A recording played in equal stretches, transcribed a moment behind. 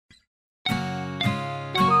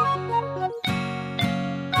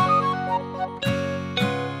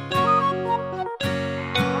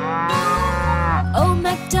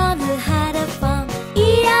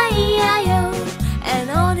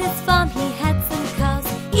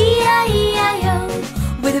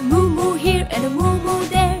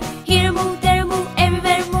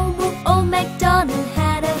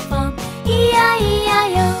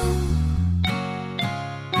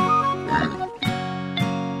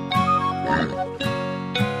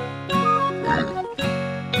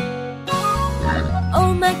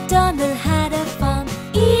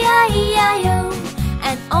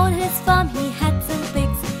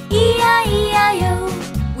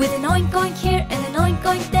oink-oink here and an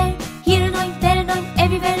oink-oink there. Here an oink, there an oink,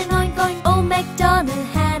 everywhere an oink-oink. Old Macdonald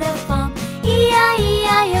had a farm,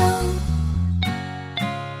 E-I-E-I-O.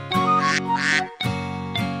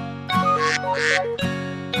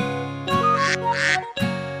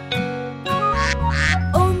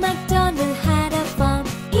 Old Macdonald had a farm,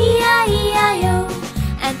 E-I-E-I-O.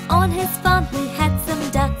 And on his farm he had some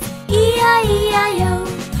ducks, E-I-E-I-O.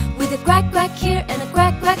 With a quack-quack here and a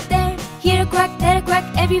quack-quack there. Here a quack, there a quack,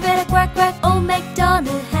 everywhere a quack-quack. Old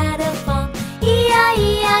Macdonald had a farm,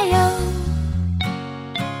 E-I-E-I-O.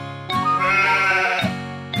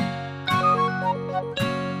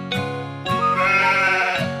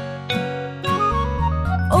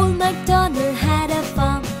 Old Macdonald had a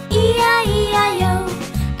farm, E-I-E-I-O.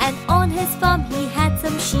 And on his farm he had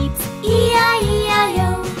some sheep, E-I-E-I-O.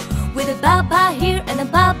 With a ba-ba here and a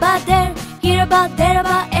ba-ba there. Here a ba, there a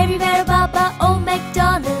ba, everywhere a ba-ba. Old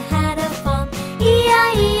Macdonald had a farm,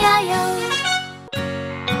 E-I-E-I-O.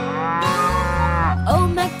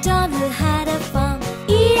 Old Macdonald had a farm,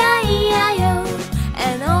 E-I-E-I-O.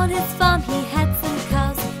 And on his farm he had some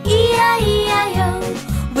cows, E-I-E-I-O.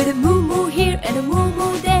 With a moo-moo here and a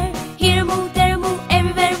moo-moo there. Here a moo, there a moo,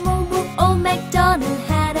 everywhere a moo-moo. Old Macdonald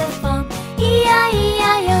had a farm,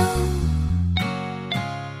 E-I-E-I-O.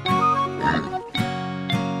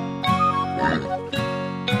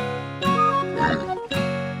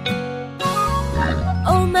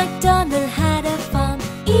 Old Macdonald had a farm,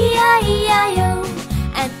 E-I-E-I-O.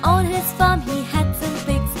 And on his farm he had some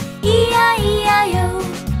pigs, E-I-E-I-O.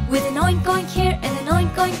 With an oink-oink here and an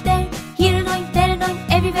oink-oink there. Here an oink, there an oink,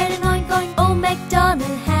 everywhere an oink-oink. Old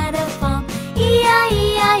Macdonald had a farm,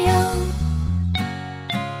 E-I-E-I-O.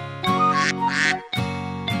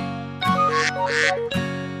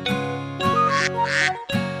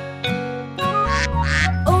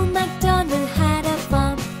 Old Macdonald had a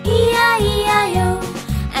farm, E-I-E-I-O.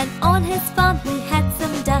 And on his farm he had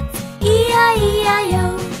some ducks,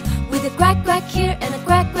 E-I-E-I-O. With a quack-quack here and a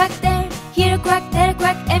quack-quack there. Here a quack, there a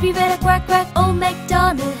quack, everywhere a quack-quack. Old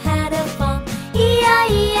Macdonald had a farm,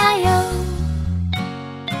 E-I-E-I-O.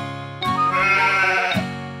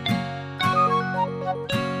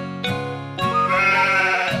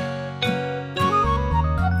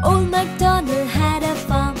 Old Macdonald had a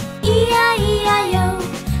farm, E-I-E-I-O.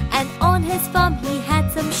 And on his farm he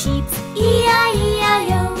had some sheep,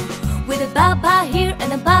 E-I-E-I-O. With a ba-ba here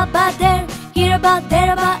and a ba-ba there. Here a ba,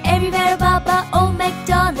 there a ba, everywhere a ba-ba. Old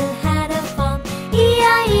Macdonald had a farm,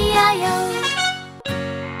 E-I-E-I-O.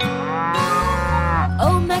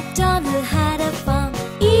 Old Macdonald had a farm,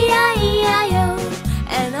 E-I-E-I-O.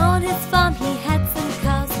 And on his farm he had some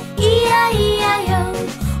cows, E-I-E-I-O.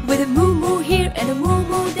 With a moo-moo here and a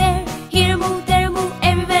moo-moo there. Here a moo, there a moo,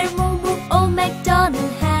 everywhere a moo-moo. Old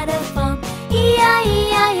Macdonald had a farm,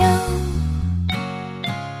 E-I-E-I-O.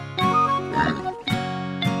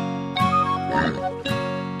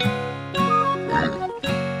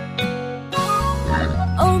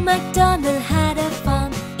 Old Macdonald had a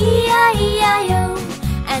farm, E-I-E-I-O.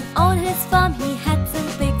 And on his farm he had some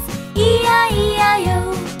pigs,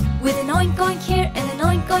 E-I-E-I-O. With an oink-oink here and an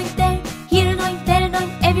oink-oink there. Here an oink, there an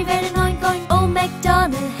oink, everywhere an oink-oink. Old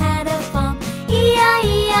Macdonald had a farm,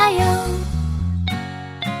 E-I-E-I-O.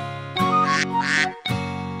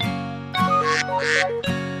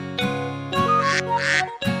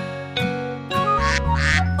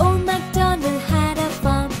 Old Macdonald had a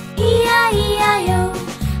farm, E-I-E-I-O.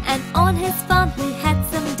 And on his farm he had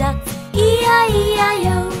some ducks,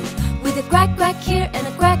 E-I-E-I-O. With a quack-quack here and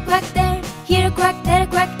a quack-quack there. Here a quack, there a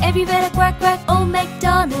quack, everywhere a quack-quack. Old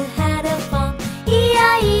Macdonald had a farm,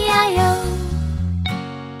 E-I-E-I-O.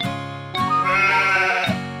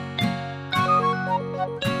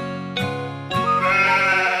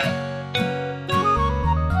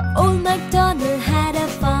 Old Macdonald had a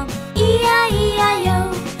farm,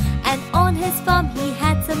 E-I-E-I-O. And on his farm he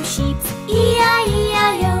had some sheep,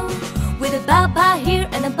 E-I-E-I-O. With a ba-ba here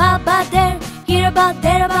and a ba-ba there. Here a ba,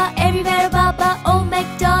 there a ba,